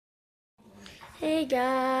Hey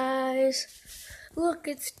guys, look,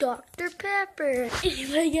 it's Dr. Pepper.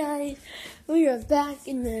 Anyway guys, we are back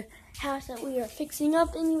in the house that we are fixing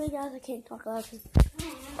up. Anyway guys, I can't talk loud because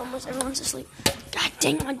almost everyone's asleep. God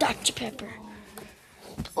dang my Dr. Pepper.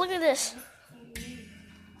 Look at this.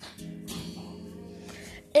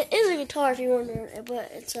 It is a guitar if you're wondering, but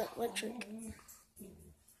it's an electric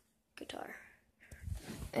guitar.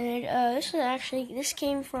 And this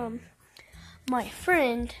came from my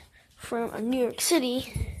friend from New York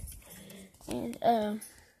City, and it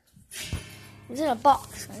was in a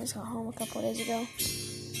box. I just got home a couple of days ago.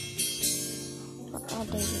 A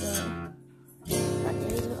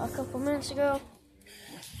couple minutes ago.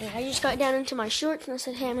 And I just got down into my shorts and I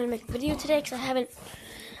said, hey, I'm going to make a video today because I haven't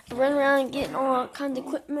run around and getting all kinds of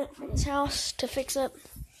equipment for this house to fix up.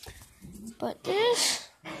 But this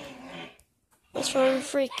was from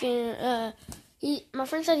freaking, my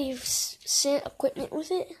friend said he sent equipment with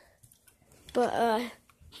it. But, I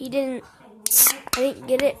didn't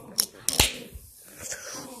get it.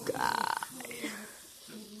 God.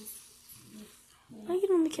 Can I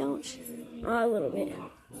get on the couch? A little bit.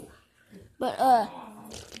 But,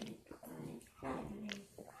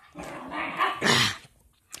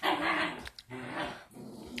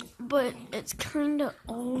 but it's kind of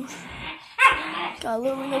old. Got a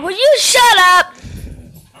little window. Will you shut up?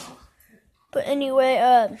 But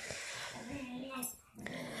anyway,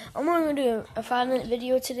 I'm only gonna do a 5-minute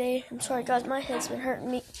video today. I'm sorry guys, my head's been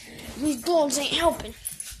hurting me. These dogs ain't helping.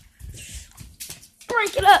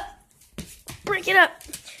 Break it up. Break it up.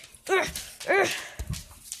 Do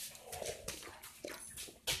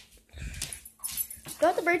I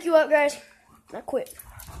have to break you up, guys? Not quick.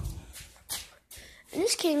 And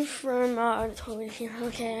this came from,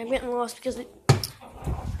 okay, I'm getting lost because it.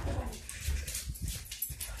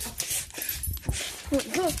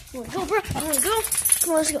 Go, bro. I wanna go.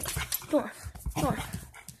 Come on, let's go. Come on.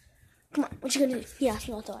 What you gonna do? Yeah, that's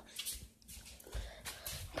what I thought.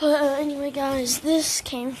 But anyway, guys, this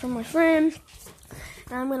came from my friend.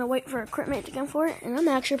 And I'm gonna wait for equipment to come for it, and I'm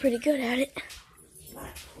actually pretty good at it.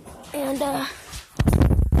 And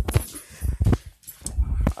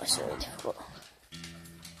it's really difficult.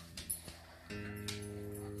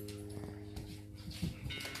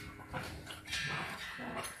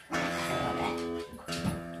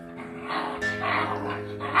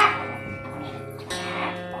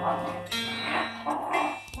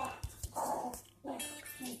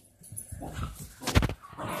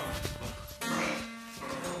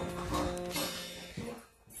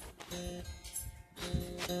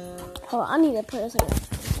 Hold on, I need to put this like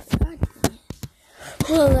that.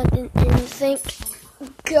 Hold on, I didn't think.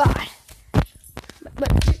 God.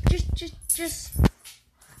 But just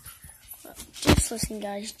listen,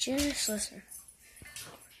 guys. Just listen.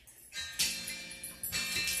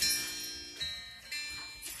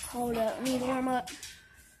 Hold up, I need to warm up.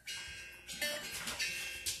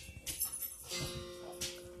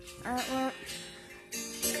 Well,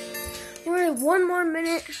 we're in 1 more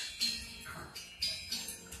minute.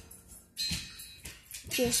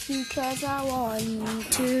 Just because I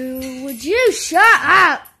want to. Would you shut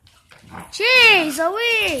up? Jeez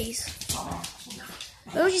Louise.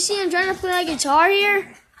 Don't you see I'm trying to play a guitar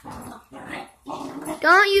here?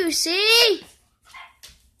 Don't you see?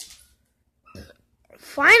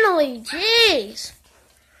 Finally, jeez.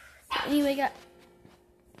 Anyway, got.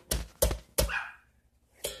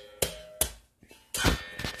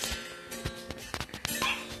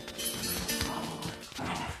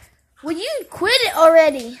 Would you quit it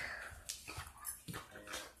already?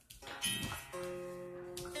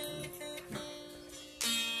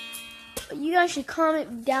 You guys should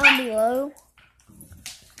comment down below.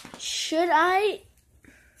 Should I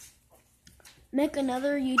make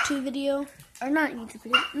another YouTube video? Or not YouTube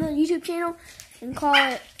video, another YouTube channel and call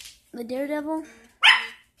it The Daredevil?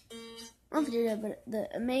 Not The Daredevil, but The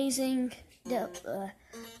Amazing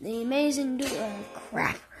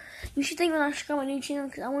crap. You should think when I start my new channel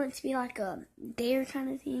because I want it to be like a dare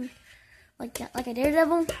kind of thing, like a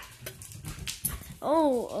Daredevil.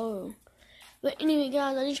 Oh. But anyway,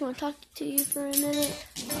 guys, I just want to talk to you for a minute.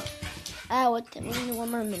 We need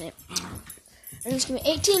 1 more minute. And it's gonna be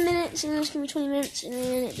 18 minutes, and then it's gonna be 20 minutes, and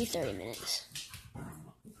then it'll be 30 minutes.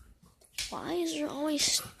 Flies are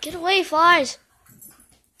always get away, flies.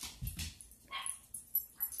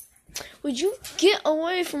 Would you get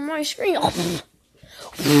away from my screen?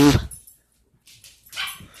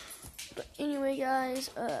 But anyway,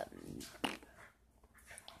 guys, I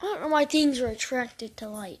don't know why things are attracted to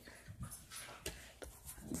light.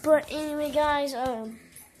 But anyway, guys, I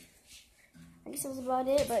guess that's about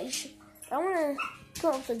it. But I want to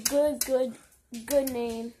come up with a good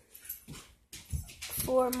name.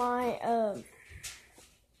 for my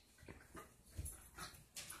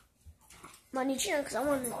my new channel, because I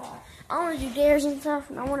want to do dares and stuff,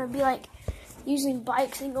 and I want to be like using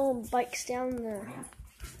bikes and going bikes down the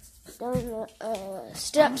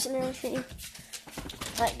steps and everything,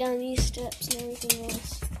 like down these steps and everything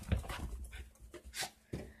else.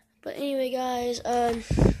 But anyway, guys, I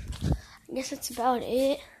guess that's about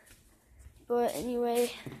it. But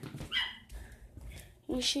anyway,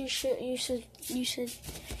 you guys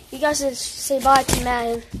should say bye to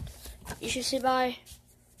Madden. You should say bye.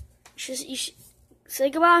 You should say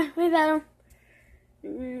goodbye. Wave at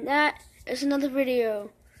him. That is another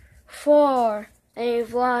video for a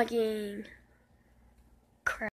vlogging.